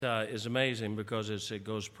Is amazing because it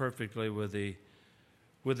goes perfectly with the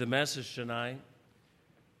message tonight.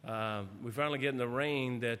 We finally get in the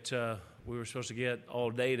rain that we were supposed to get all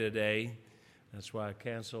day today. That's why I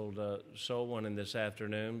canceled soul winning this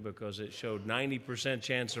afternoon, because it showed 90%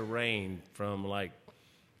 chance of rain from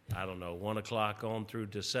 1 o'clock on through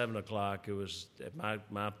to 7 o'clock. It was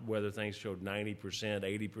my weather things showed 90%,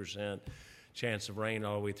 80% chance of rain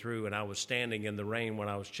all the way through, and I was standing in the rain when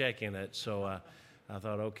I was checking it. So I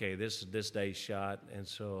thought, okay, this day's shot, and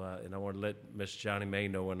so and I wanted to let Miss Johnny May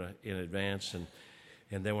know in advance, and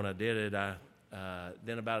then when I did it,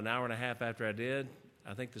 then about an hour and a half after I did,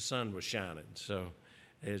 I think the sun was shining. So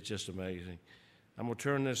it's just amazing. I'm gonna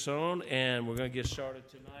turn this on, and we're gonna get started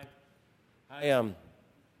tonight. I am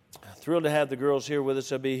thrilled to have the girls here with us.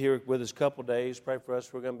 They'll be here with us a couple days. Pray for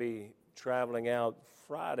us. We're gonna be traveling out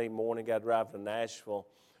Friday morning. Got to drive to Nashville.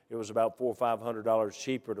 It was about $400 or $500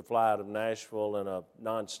 cheaper to fly out of Nashville in a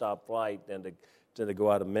nonstop flight than to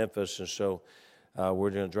go out of Memphis. And so we're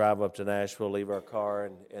going to drive up to Nashville, leave our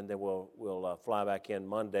car, and then we'll fly back in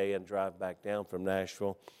Monday and drive back down from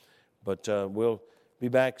Nashville. But we'll be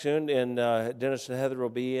back soon, and Dennis and Heather will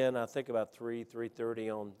be in, I think, about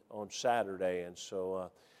 3:30 on Saturday. And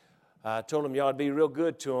so I told them y'all would be real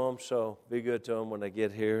good to them, so be good to them when they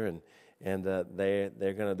get here. And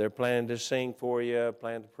they're planning to sing for you,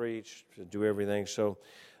 plan to preach, to do everything. So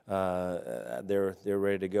they're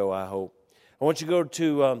ready to go, I hope. I want you to go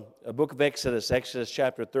to a book of Exodus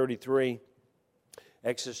chapter 33.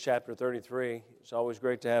 Exodus chapter 33. It's always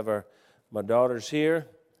great to have my daughters here,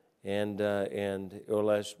 and at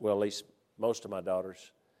least most of my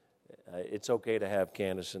daughters. It's okay to have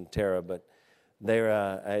Candace and Tara, but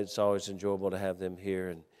it's always enjoyable to have them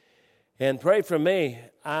here. And pray for me.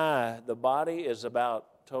 The body is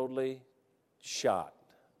about totally shot.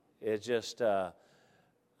 It just, I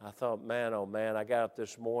thought, man, oh man, I got up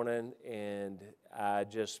this morning and I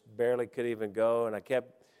just barely could even go. And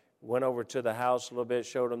went over to the house a little bit,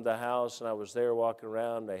 showed them the house, and I was there walking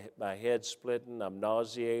around, my head splitting, I'm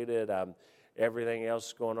nauseated, everything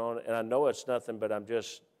else going on. And I know it's nothing, but I'm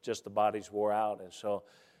just the body's wore out. And so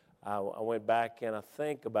I went back, and I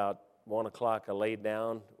think about 1 o'clock, I laid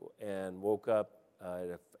down and woke up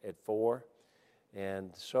at 4.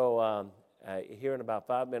 And so here in about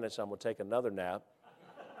 5 minutes, I'm going to take another nap.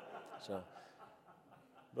 So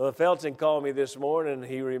Brother Felton called me this morning, and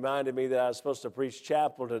he reminded me that I was supposed to preach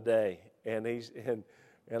chapel today. And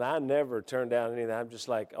I never turn down anything. I'm just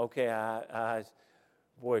like, okay,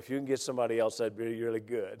 boy, if you can get somebody else, that'd be really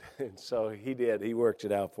good. And so he did. He worked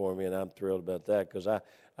it out for me, and I'm thrilled about that, because I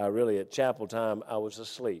really, at chapel time, I was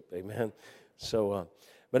asleep. Amen. So,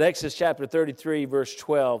 but Exodus chapter 33, verse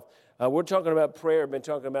 12, we're talking about prayer. Been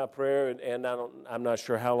talking about prayer, and I'm not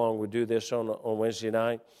sure how long we do this on Wednesday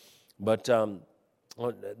night, but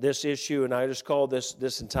this issue, and I just call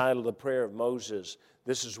this entitled the prayer of Moses.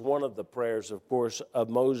 This is one of the prayers, of course, of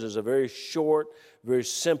Moses, a very short, very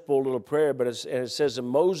simple little prayer, but it says, and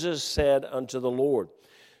Moses said unto the Lord,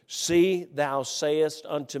 see, thou sayest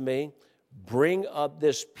unto me, bring up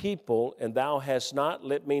this people, and thou hast not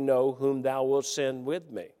let me know whom thou wilt send with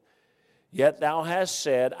me. Yet thou hast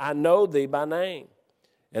said, I know thee by name,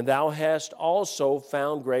 and thou hast also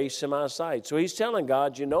found grace in my sight. So he's telling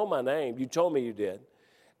God, you know my name. You told me you did.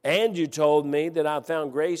 And you told me that I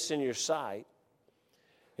found grace in your sight.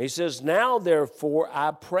 He says, now therefore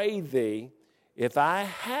I pray thee, if I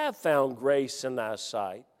have found grace in thy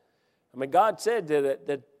sight. I mean, God said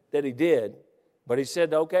that he did. But he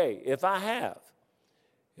said, okay, if I have.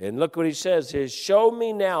 And look what he says here. Show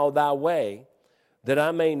me now thy way, that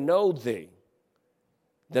I may know thee,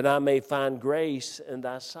 that I may find grace in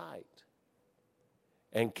thy sight.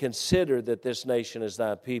 And consider that this nation is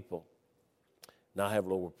thy people. Now I have a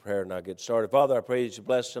little prayer and I'll get started. Father, I pray that you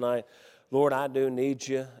bless tonight. Lord, I do need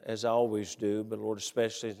you, as I always do. But Lord,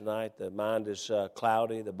 especially tonight, the mind is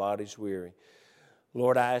cloudy, the body's weary.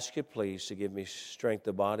 Lord, I ask you, please, to give me strength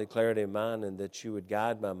of body, clarity of mind, and that you would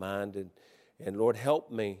guide my mind. And Lord, help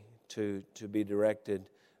me to be directed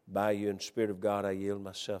by you. In the Spirit of God, I yield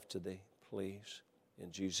myself to thee, please. In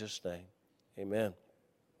Jesus' name, amen.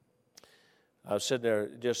 I was sitting there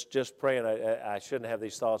just praying. I shouldn't have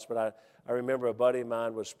these thoughts, but I remember a buddy of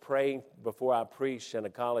mine was praying before I preached in a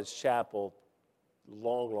college chapel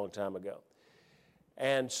long time ago.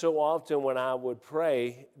 And so often when I would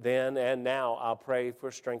pray then and now, I'll pray for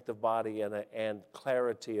strength of body and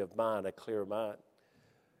clarity of mind, a clear mind.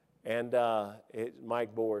 And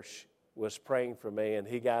Mike Borsch was praying for me, and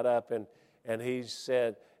he got up and he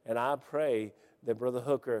said, and I pray that Brother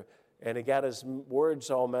Hooker, and he got his words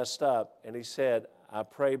all messed up, and he said, I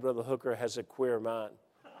pray Brother Hooker has a queer mind.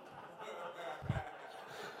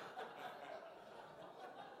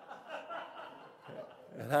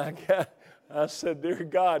 And I said, dear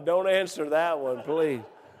God, don't answer that one, please.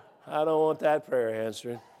 I don't want that prayer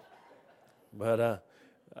answered. But,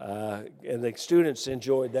 and the students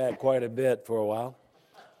enjoyed that quite a bit for a while.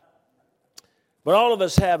 But all of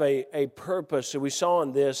us have a purpose. And we saw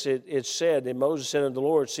in this, it said, and Moses said unto the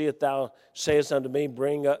Lord, seest thou sayest unto me,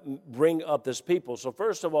 bring up this people. So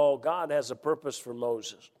first of all, God has a purpose for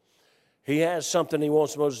Moses. He has something he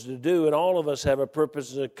wants Moses to do, and all of us have a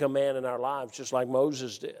purpose and a command in our lives, just like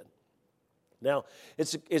Moses did. Now,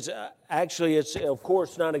 it's of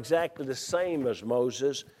course not exactly the same as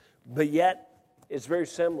Moses, but yet it's very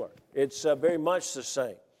similar. It's very much the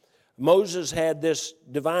same. Moses had this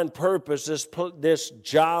divine purpose, this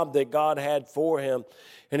job that God had for him.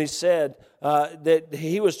 And he said that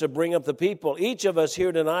he was to bring up the people. Each of us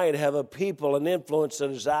here tonight have a people, an influence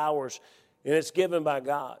that is ours, and it's given by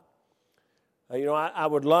God. I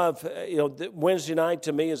would love, Wednesday night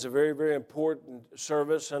to me is a very, very important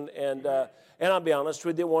service. And I'll be honest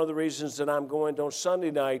with you, one of the reasons that I'm going on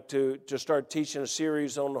Sunday night to start teaching a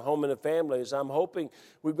series on the home and the family is I'm hoping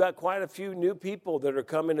we've got quite a few new people that are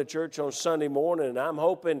coming to church on Sunday morning. And I'm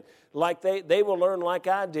hoping like they will learn like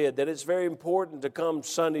I did, that it's very important to come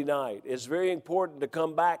Sunday night. It's very important to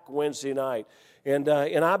come back Wednesday night. And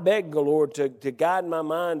I beg the Lord to guide my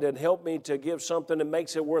mind and help me to give something that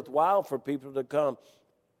makes it worthwhile for people to come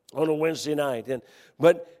on a Wednesday night.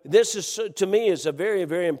 But this is, to me, is a very,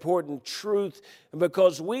 very important truth,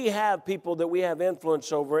 because we have people that we have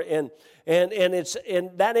influence over, and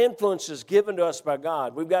that influence is given to us by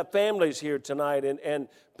God. We've got families here tonight and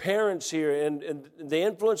parents here, and the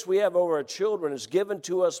influence we have over our children is given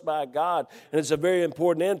to us by God, and it's a very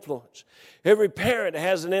important influence. Every parent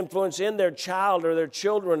has an influence in their child or their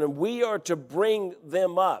children, and we are to bring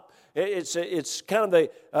them up. It's kind of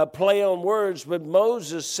a play on words, but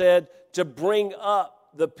Moses said to bring up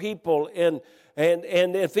the people. And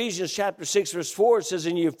Ephesians chapter 6, verse 4, it says,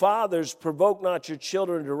 and you fathers, provoke not your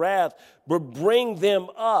children to wrath, but bring them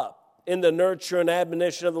up in the nurture and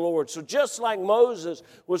admonition of the Lord. So just like Moses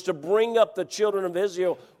was to bring up the children of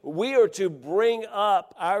Israel, we are to bring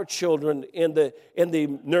up our children in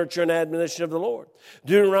the nurture and admonition of the Lord.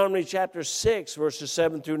 Deuteronomy chapter 6, verses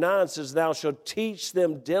 7 through 9 says, thou shalt teach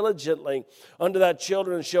them diligently unto thy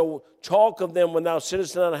children, and shalt talk of them when thou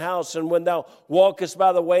sittest in thy house, and when thou walkest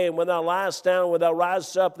by the way, and when thou liest down, when thou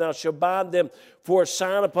risest up, thou shalt bind them for a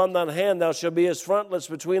sign upon thine hand. Thou shalt be as frontlets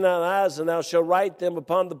between thine eyes, and thou shalt write them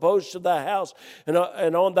upon the posts of thy house and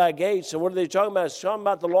on thy gates. And what are they talking about? It's talking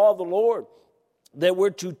about the law of the Lord, that we're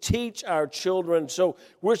to teach our children. So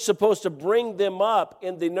we're supposed to bring them up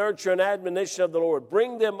in the nurture and admonition of the Lord.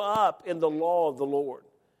 Bring them up in the law of the Lord.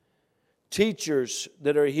 Teachers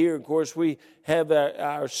that are here, of course, we have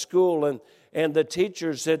our school, and the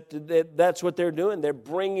teachers, that's what they're doing. They're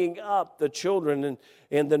bringing up the children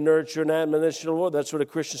in the nurture and admonition of the Lord. That's what a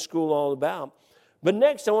Christian school is all about. But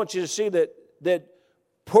next, I want you to see that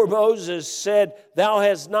poor Moses said, thou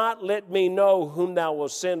hast not let me know whom thou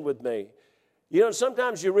wilt send with me.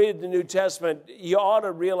 Sometimes you read the New Testament, you ought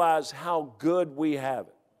to realize how good we have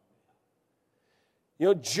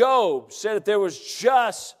it. Job said if there was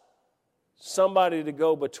just somebody to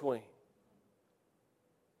go between.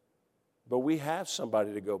 But we have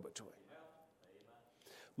somebody to go between.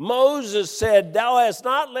 Moses said, thou hast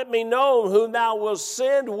not let me know whom thou wilt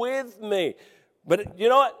send with me. But you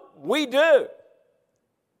know what? We do.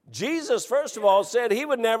 Jesus, first of all, said he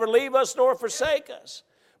would never leave us nor forsake us.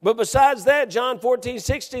 But besides that, John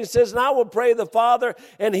 14:16 says, and I will pray the Father,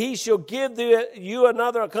 and he shall give you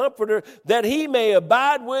another comforter, that he may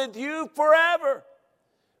abide with you forever.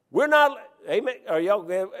 We're not, amen. Are y'all,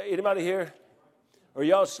 anybody here? Are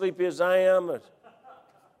y'all sleepy as I am?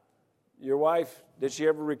 Your wife, did she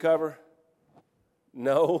ever recover?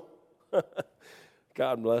 No.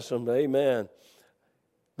 God bless them. Amen.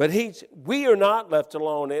 But we are not left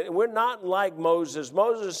alone. We're not like Moses.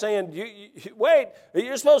 Moses is saying, wait,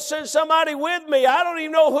 you're supposed to send somebody with me. I don't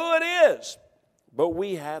even know who it is. But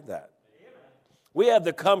we have that. We have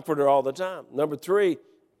the comforter all the time. Number 3,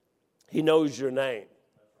 he knows your name.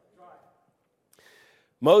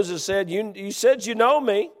 Moses said, you said you know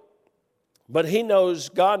me, but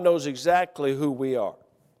God knows exactly who we are.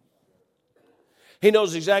 He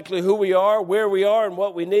knows exactly who we are, where we are, and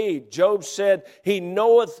what we need. Job said, he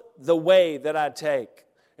knoweth the way that I take.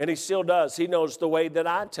 And he still does. He knows the way that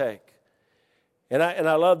I take. And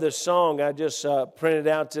I love this song. I just printed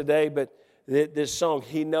out today, but this song,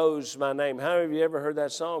 He Knows My Name. How many of you ever heard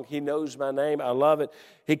that song? He knows my name. I love it.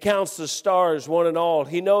 He counts the stars, one and all.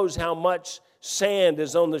 He knows how much sand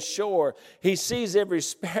is on the shore. He sees every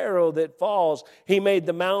sparrow that falls. He made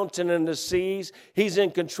the mountain and the seas. He's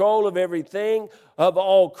in control of everything, of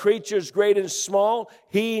all creatures, great and small.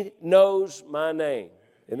 He knows my name.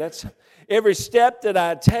 And that's every step that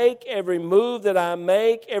I take, every move that I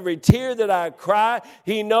make, every tear that I cry,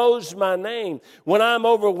 He knows my name. When I'm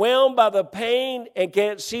overwhelmed by the pain and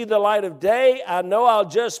can't see the light of day, I know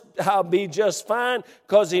I'll be just fine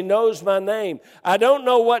because He knows my name. I don't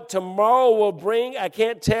know what tomorrow will bring. I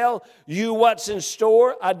can't tell you what's in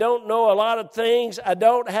store. I don't know a lot of things. I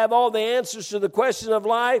don't have all the answers to the question of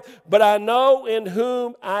life, but I know in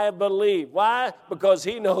whom I believe. Why? Because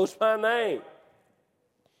He knows my name.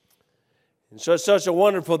 And so it's such a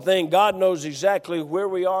wonderful thing. God knows exactly where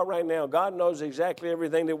we are right now. God knows exactly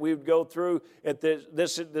everything that we would go through at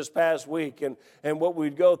this past week and what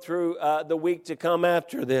we'd go through the week to come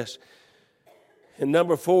after this. And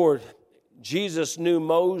number 4, Jesus knew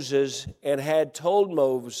Moses and had told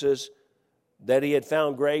Moses that he had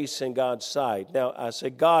found grace in God's sight. Now, I say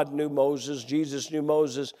God knew Moses, Jesus knew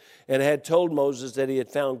Moses, and had told Moses that he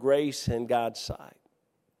had found grace in God's sight.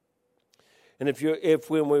 And if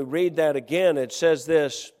when we read that again, it says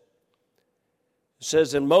this. It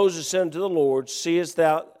says, and Moses said unto the Lord, Seest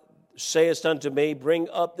thou, sayest unto me, Bring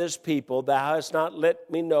up this people. Thou hast not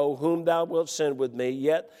let me know whom thou wilt send with me.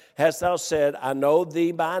 Yet hast thou said, I know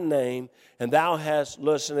thee by name. And thou hast,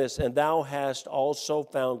 listen to this, and thou hast also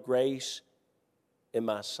found grace in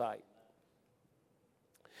my sight.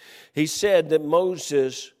 He said that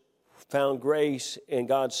Moses found grace in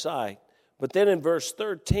God's sight. But then in verse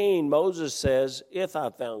 13, Moses says, if I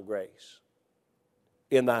found grace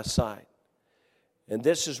in thy sight. And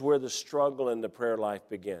this is where the struggle in the prayer life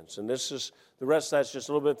begins. And this is, the rest of that's just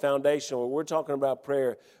a little bit foundational. We're talking about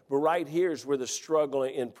prayer. But right here is where the struggle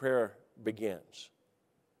in prayer begins.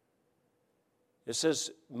 It says,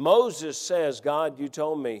 Moses says, God, you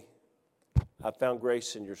told me I found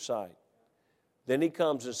grace in your sight. Then he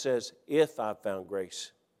comes and says, if I found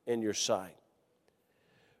grace in your sight.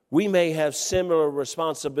 We may have similar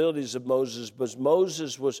responsibilities of Moses, but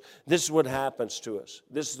this is what happens to us.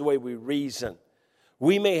 This is the way we reason.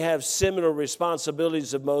 We may have similar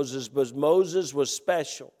responsibilities of Moses, but Moses was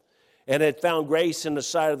special and had found grace in the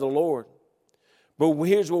sight of the Lord. But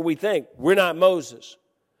here's what we think. We're not Moses.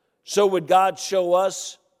 So would God show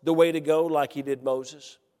us the way to go like he did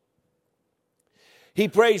Moses? He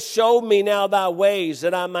prays, show me now thy ways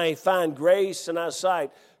that I may find grace in thy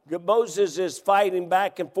sight. Moses is fighting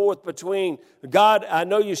back and forth between, God, I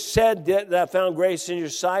know you said that I found grace in your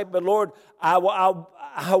sight, but Lord, I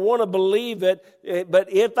want to believe it.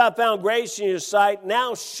 But if I found grace in your sight,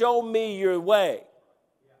 now show me your way.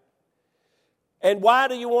 And why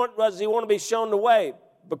does he want to be shown the way?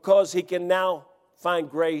 Because he can now find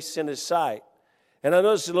grace in his sight. And I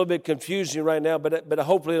know it's a little bit confusing right now, but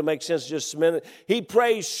hopefully it'll make sense in just a minute. He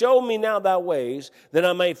prays, show me now thy ways, that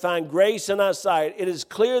I may find grace in thy sight. It is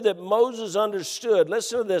clear that Moses understood,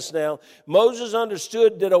 listen to this now, Moses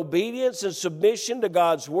understood that obedience and submission to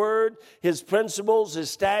God's word, his principles,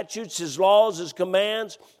 his statutes, his laws, his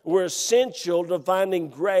commands were essential to finding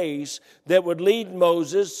grace that would lead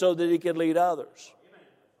Moses so that he could lead others.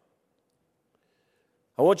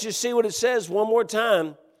 I want you to see what it says one more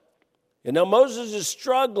time. And now Moses is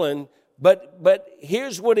struggling, but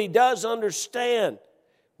here's what he does understand.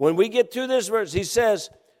 When we get through this verse, he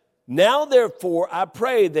says, now therefore I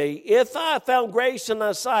pray thee, if I found grace in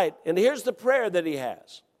thy sight. And here's the prayer that he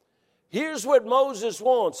has. Here's what Moses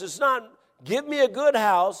wants. It's not, give me a good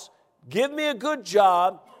house, give me a good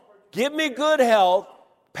job, give me good health,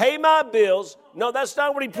 pay my bills. No, that's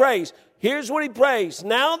not what he prays. Here's what he prays.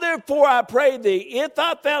 Now therefore I pray thee, if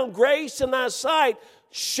I found grace in thy sight,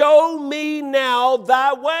 show me now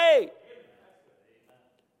thy way.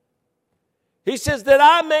 He says that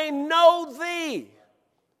I may know thee.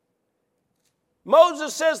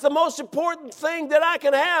 Moses says the most important thing that I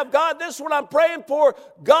can have, God, this is what I'm praying for.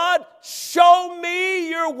 God, show me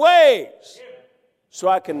your ways so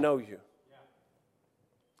I can know you.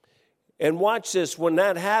 And watch this, when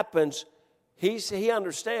that happens, he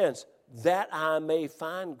understands that I may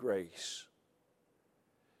find grace.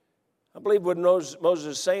 I believe what Moses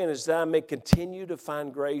is saying is that I may continue to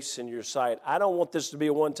find grace in your sight. I don't want this to be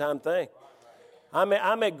a one-time thing. I'm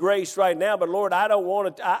at grace right now, but Lord, I don't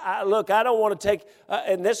want to, I don't want to take,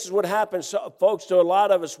 and this is what happens, folks, to a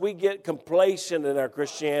lot of us, we get complacent in our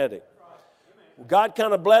Christianity. God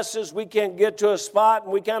kind of blesses, we can get to a spot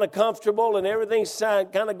and we kind of comfortable and everything's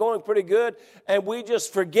kind of going pretty good, and we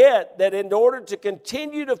just forget that in order to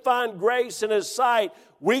continue to find grace in His sight,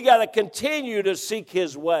 we got to continue to seek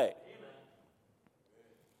His way.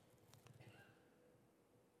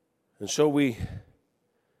 And so we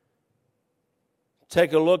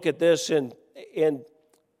take a look at this, and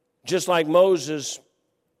just like Moses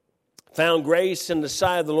found grace in the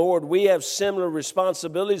sight of the Lord, we have similar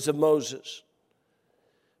responsibilities of Moses.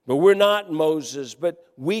 But we're not Moses, but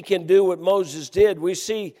we can do what Moses did. We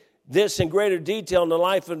see this in greater detail in the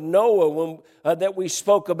life of Noah that we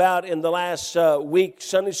spoke about in the last week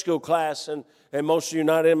Sunday school class. And most of you are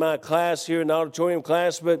not in my class here in the auditorium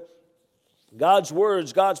class, but God's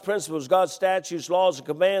words, God's principles, God's statutes, laws, and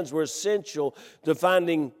commands were essential to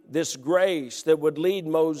finding this grace that would lead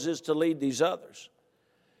Moses to lead these others.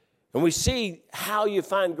 And we see how you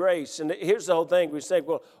find grace. And here's the whole thing. We think,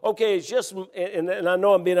 well, okay, it's just, and I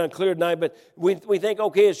know I'm being unclear tonight, but we think,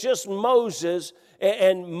 okay, it's just Moses.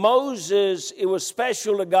 And Moses, it was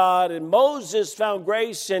special to God. And Moses found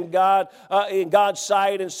grace in God, in God's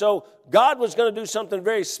sight. And so God was going to do something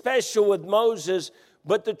very special with Moses.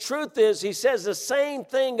 But the truth is, he says the same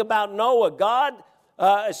thing about Noah. God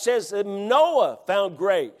says that Noah found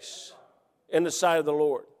grace in the sight of the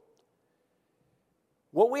Lord.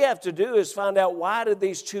 What we have to do is find out, why did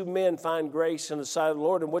these two men find grace in the sight of the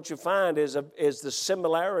Lord? And what you find is the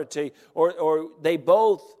similarity, or they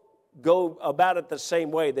both go about it the same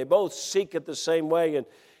way. They both seek it the same way.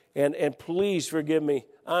 And please forgive me.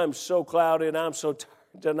 I'm so cloudy and I'm so tired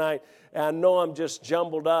tonight. And I know I'm just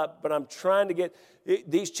jumbled up, but I'm trying to get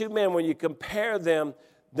these two men, when you compare them,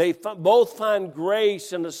 they both find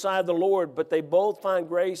grace in the sight of the Lord, but they both find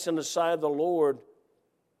grace in the sight of the Lord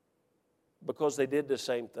because they did the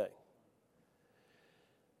same thing.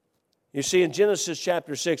 You see, in Genesis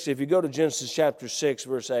chapter 6, if you go to Genesis chapter 6,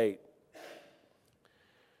 verse 8,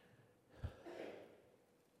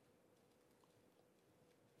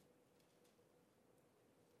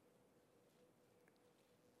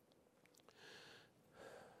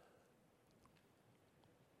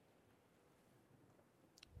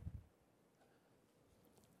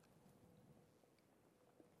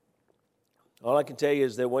 all I can tell you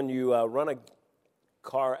is that when you run a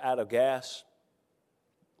car out of gas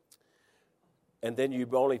and then you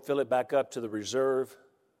only fill it back up to the reserve,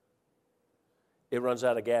 it runs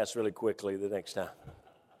out of gas really quickly the next time.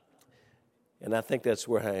 And I think that's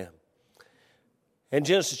where I am. In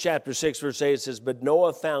Genesis chapter 6, verse 8, it says, "But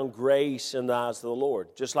Noah found grace in the eyes of the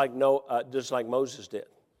Lord," just like Moses did.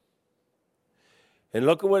 And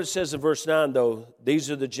look at what it says in verse 9, though.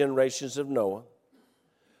 These are the generations of Noah.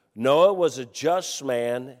 Noah was a just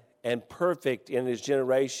man and perfect in his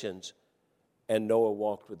generations, and Noah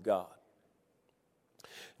walked with God.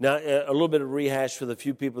 Now, a little bit of rehash for the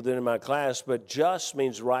few people that are in my class, but just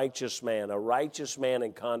means righteous man, a righteous man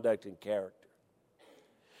in conduct and character.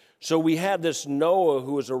 So we have this Noah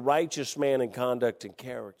who was a righteous man in conduct and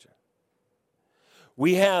character.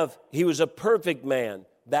 He was a perfect man.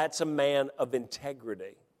 That's a man of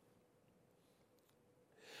integrity.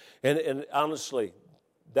 And honestly,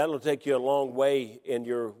 that'll take you a long way in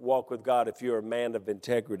your walk with God if you're a man of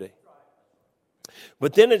integrity.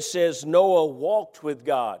 But then it says Noah walked with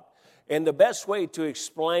God. And the best way to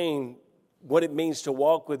explain what it means to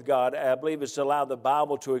walk with God, I believe, is to allow the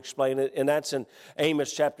Bible to explain it. And that's in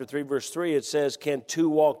Amos chapter 3, verse 3. It says, "Can two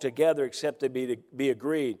walk together except they be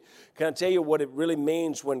agreed?" Can I tell you what it really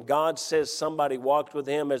means when God says somebody walked with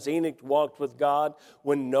him, as Enoch walked with God,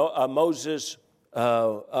 when Noah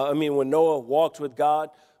walked with God?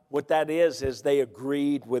 What that is they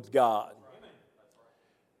agreed with God.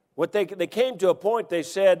 What they came to a point, they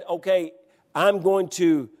said, okay, I'm going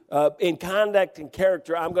to, in conduct and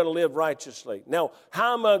character, I'm going to live righteously. Now,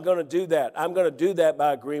 how am I going to do that? I'm going to do that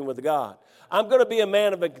by agreeing with God. I'm going to be a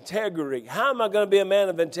man of integrity. How am I going to be a man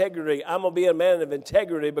of integrity? I'm going to be a man of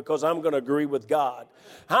integrity because I'm going to agree with God.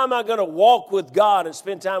 How am I going to walk with God and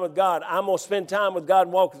spend time with God? I'm going to spend time with God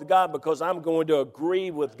and walk with God because I'm going to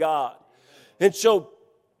agree with God. And so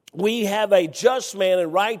we have a just man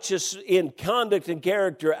and righteous in conduct and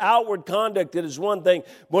character. Outward conduct, it is one thing.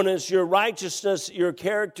 When it's your righteousness, your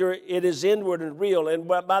character, it is inward and real. And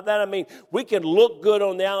by that I mean we can look good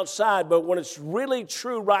on the outside, but when it's really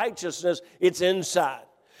true righteousness, it's inside.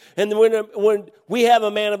 And when we have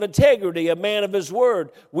a man of integrity, a man of his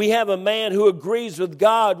word, we have a man who agrees with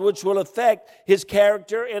God, which will affect his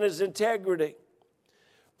character and his integrity.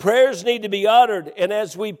 Prayers need to be uttered, and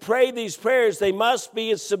as we pray these prayers, they must be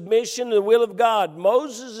in submission to the will of God.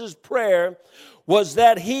 Moses' prayer was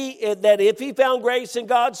that if he found grace in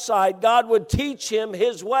God's sight, God would teach him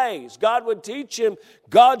his ways. God would teach him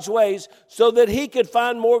God's ways so that he could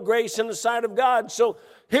find more grace in the sight of God. So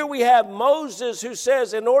here we have Moses who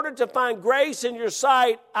says, in order to find grace in your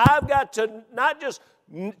sight, I've got to not just,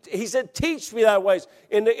 he said, teach me thy ways.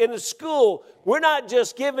 In the school, we're not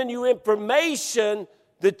just giving you information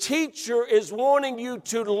The teacher is wanting you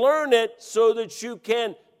to learn it so that you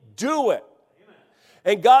can do it.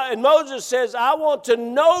 And Moses says, I want to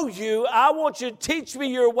know you. I want you to teach me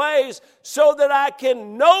your ways so that I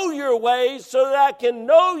can know your ways, so that I can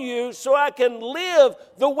know you, so I can live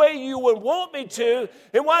the way you would want me to.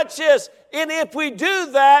 And watch this. And if we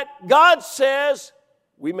do that, God says,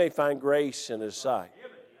 we may find grace in His sight.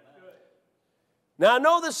 Now, I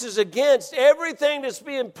know this is against everything that's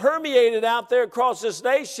being permeated out there across this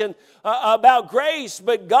nation about grace,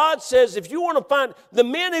 but God says if you want to find the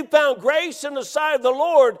men who found grace in the sight of the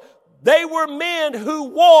Lord, they were men who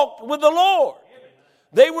walked with the Lord.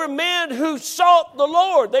 They were men who sought the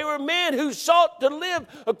Lord. They were men who sought to live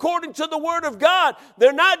according to the Word of God.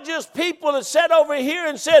 They're not just people that sat over here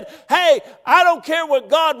and said, hey, I don't care what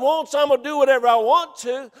God wants. I'm going to do whatever I want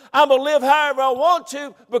to. I'm going to live however I want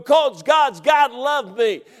to because God loved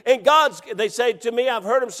me. And they say to me, I've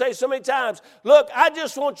heard them say so many times, look, I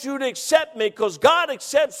just want you to accept me because God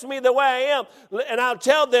accepts me the way I am. And I'll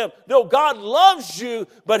tell them, no, God loves you,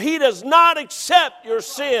 but He does not accept your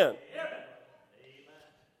sin.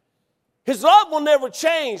 His love will never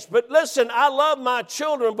change. But listen, I love my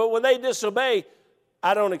children, but when they disobey,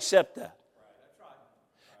 I don't accept that.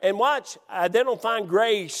 And watch, they don't find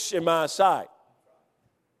grace in my sight.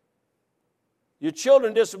 Your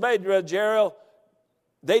children disobeyed, Brother Gerald.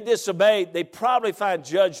 They disobeyed. They probably find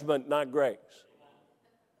judgment, not grace.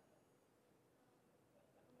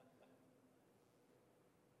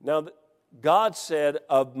 Now, God said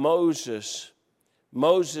of Moses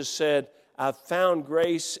said, I've found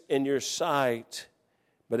grace in your sight,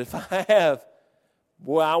 but if I have,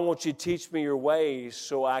 boy, I want you to teach me your ways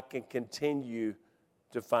so I can continue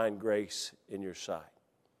to find grace in your sight.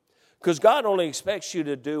 Because God only expects you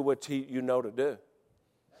to do what you know to do.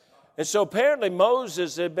 And so apparently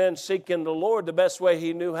Moses had been seeking the Lord the best way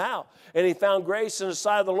he knew how. And he found grace in the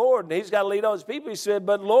sight of the Lord. And he's got to lead all his people. He said,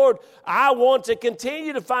 but Lord, I want to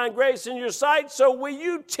continue to find grace in your sight, so will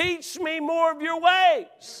you teach me more of your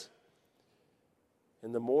ways?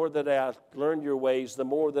 And the more that I learn your ways, the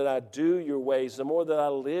more that I do your ways, the more that I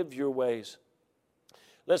live your ways.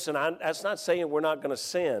 Listen, that's not saying we're not going to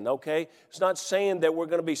sin, okay? It's not saying that we're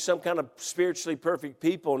going to be some kind of spiritually perfect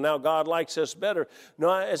people. Now God likes us better.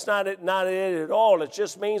 No, it's not it at all. It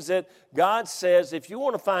just means that God says if you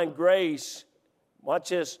want to find grace, watch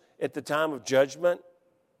this, at the time of judgment,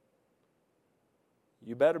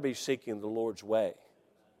 you better be seeking the Lord's way.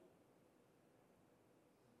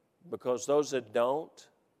 Because those that don't,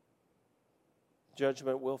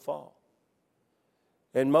 judgment will fall.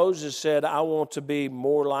 And Moses said, I want to be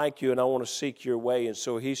more like you and I want to seek your way. And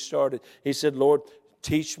so he said, Lord,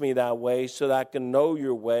 teach me thy way so that I can know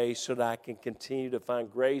your way, so that I can continue to find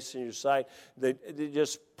grace in your sight.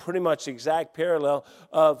 Just pretty much exact parallel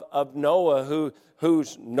of Noah,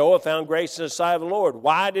 Noah found grace in the sight of the Lord.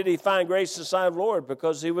 Why did he find grace in the sight of the Lord?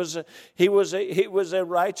 Because he was a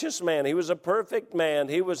righteous man. He was a perfect man.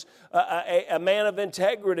 He was a man of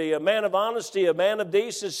integrity, a man of honesty, a man of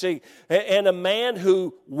decency, and a man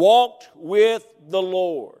who walked with the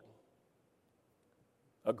Lord.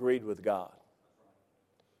 Agreed with God.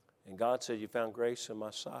 And God said, you found grace in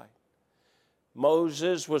my sight.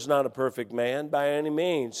 Moses was not a perfect man by any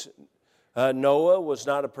means. Noah was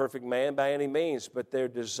not a perfect man by any means, but their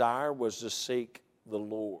desire was to seek the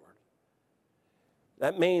Lord.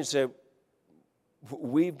 That means that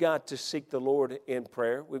we've got to seek the Lord in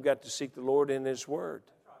prayer. We've got to seek the Lord in His Word.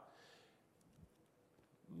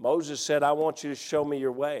 Moses said, I want you to show me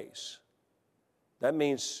your ways. That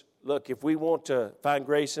means, look, if we want to find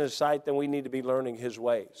grace in His sight, then we need to be learning His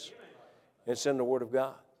ways. It's in the Word of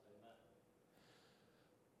God.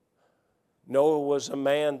 Noah was a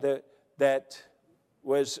man that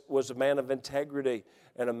was a man of integrity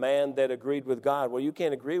and a man that agreed with God. Well, you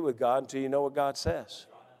can't agree with God until you know what God says.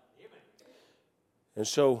 And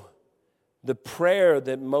so the prayer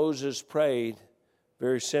that Moses prayed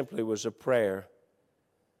very simply was a prayer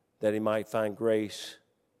that he might find grace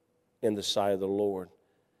in the sight of the Lord.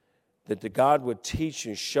 That the God would teach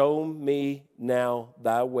and show me now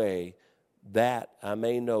thy way, that I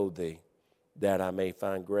may know thee, that I may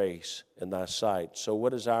find grace in thy sight. So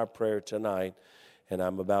what is our prayer tonight? And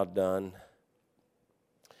I'm about done.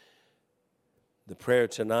 The prayer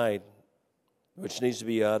tonight, which needs to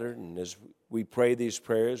be uttered, and as we pray these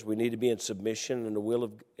prayers, we need to be in submission in the will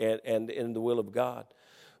of and in the will of God.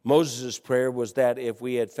 Moses' prayer was that if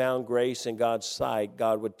we had found grace in God's sight,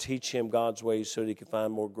 God would teach him God's ways so that he could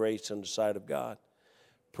find more grace in the sight of God.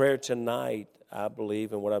 Prayer tonight, I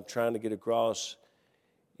believe, and what I'm trying to get across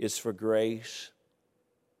is for grace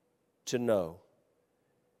to know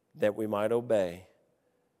that we might obey,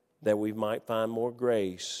 that we might find more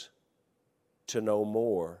grace to know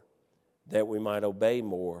more, that we might obey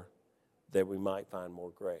more, that we might find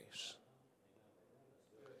more grace.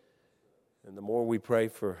 And the more we pray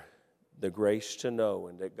for the grace to know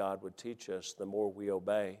and that God would teach us, the more we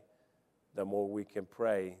obey, the more we can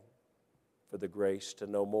pray for the grace to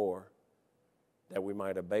know more, that we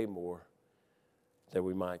might obey more, that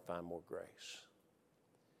we might find more grace.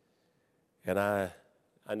 And I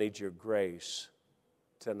need your grace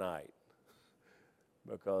tonight,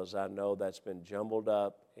 because I know that's been jumbled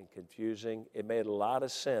up and confusing. It made a lot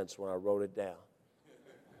of sense when I wrote it down.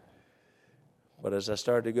 But as I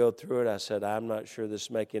started to go through it, I said, I'm not sure this is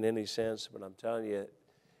making any sense, but I'm telling you,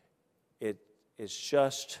 it's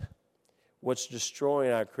just what's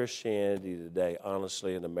destroying our Christianity today,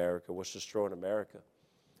 honestly, in America. What's destroying America?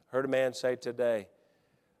 I heard a man say today,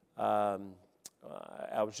 I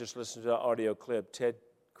was just listening to an audio clip, Ted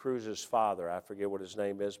Cruz's father, I forget what his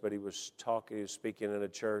name is, but he was speaking in a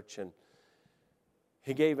church, and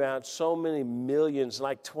he gave out so many millions,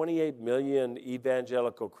 like 28 million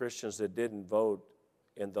evangelical Christians that didn't vote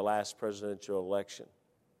in the last presidential election.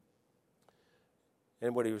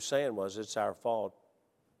 And what he was saying was, it's our fault.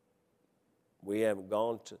 We haven't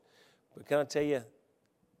gone to. But can I tell you,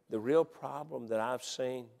 the real problem that I've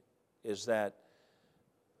seen is that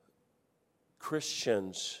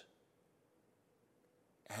Christians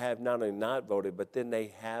have not only not voted, but then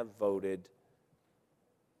they have voted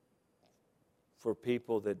for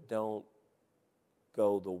people that don't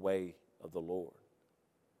go the way of the Lord.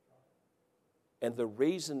 And the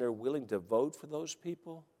reason they're willing to vote for those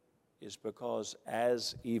people is because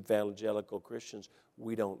as evangelical Christians,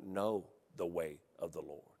 we don't know the way of the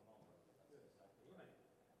Lord.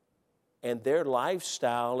 And their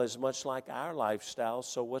lifestyle is much like our lifestyle,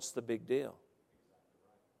 so what's the big deal?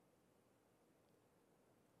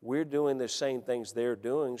 We're doing the same things they're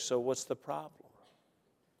doing, so what's the problem?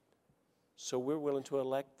 So we're willing to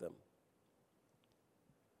elect them.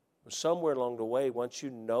 But somewhere along the way, once you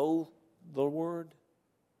know the Word,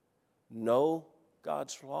 know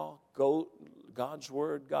God's law, God's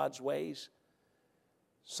Word, God's ways,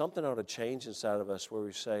 something ought to change inside of us where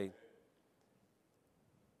we say,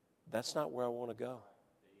 that's not where I want to go.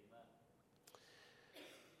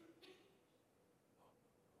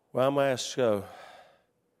 Well, I'm going to ask,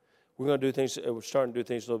 we're going to do things, we're starting to do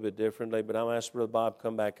things a little bit differently, but I'm going to ask Brother Bob to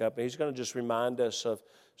come back up, and he's going to just remind us of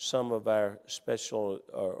some of our special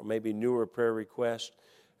or maybe newer prayer requests,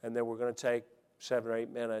 and then we're going to take 7 or 8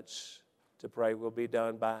 minutes to pray. We'll be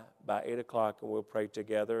done by 8 o'clock, and we'll pray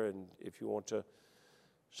together. And if you want to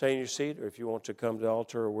stay in your seat, or if you want to come to the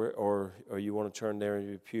altar, or you want to turn there in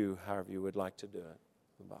your pew, however you would like to do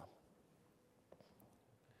it. Bob.